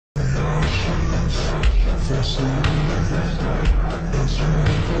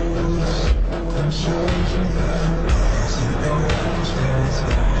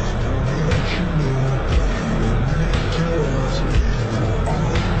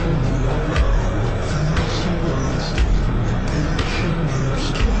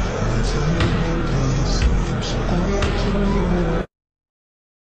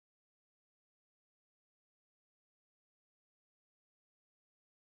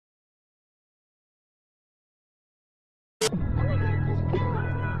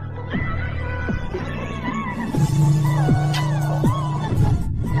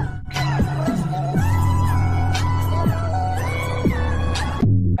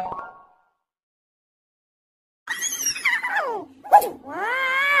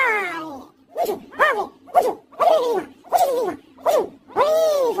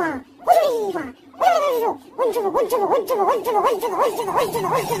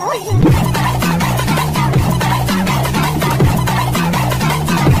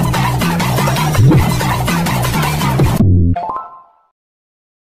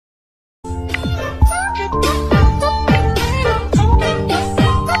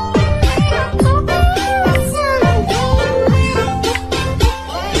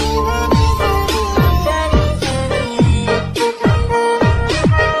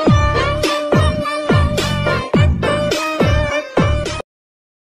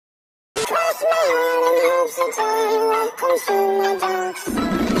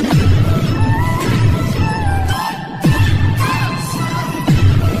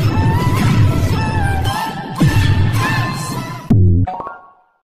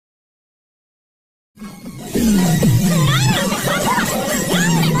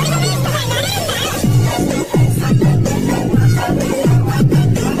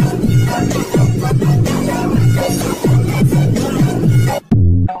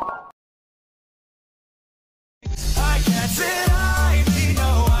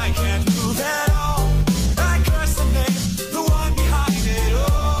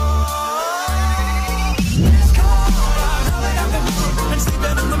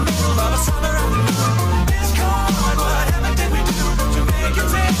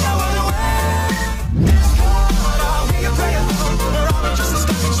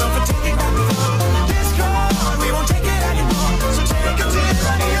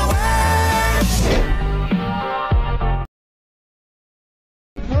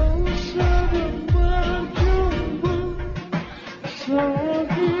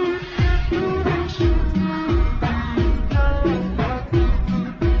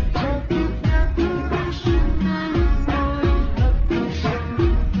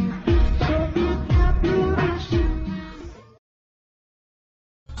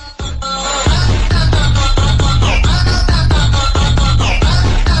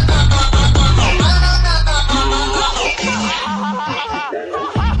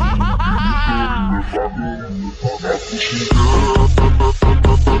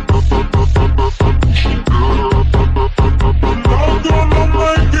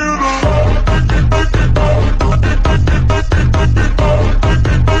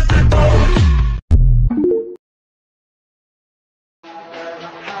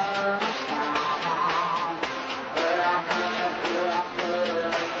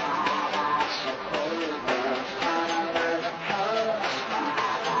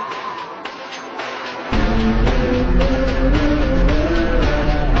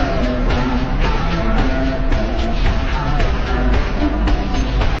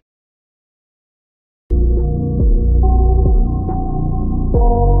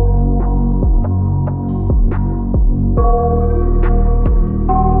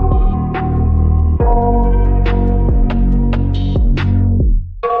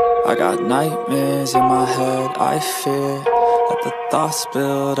Nightmares in my head, I fear that the thoughts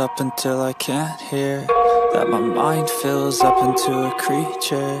build up until I can't hear, that my mind fills up into a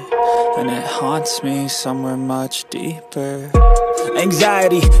creature, and it haunts me somewhere much deeper.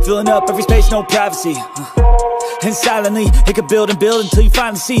 Anxiety, filling up every space, no privacy, and silently, it could build and build until you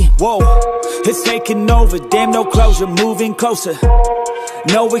finally see, whoa, it's taking over, damn no closure, moving closer.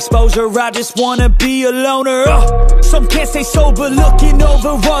 No exposure, I just wanna be a loner. Some can't stay sober, looking over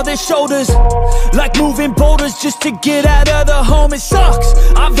all their shoulders, like moving boulders just to get out of the home. It sucks,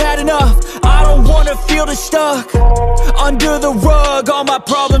 I've had enough, I don't wanna feel the stuck under the rug, all my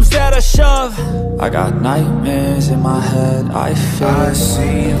problems that I shove. I got nightmares in my head, I feel I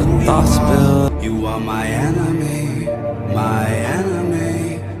see the thoughts build. You are my enemy, my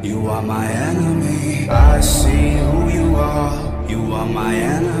enemy. You are my enemy. I see who you are. You are my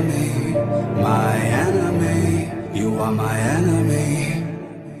enemy, my enemy. You are my enemy.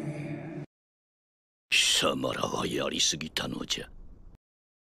 貴様らはやりすぎたのじゃ。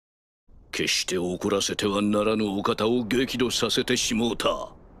決して怒らせてはならぬお方を激怒させてしもうた。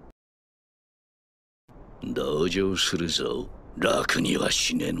同情するぞ。楽には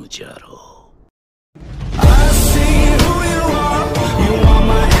死ねぬじゃろう。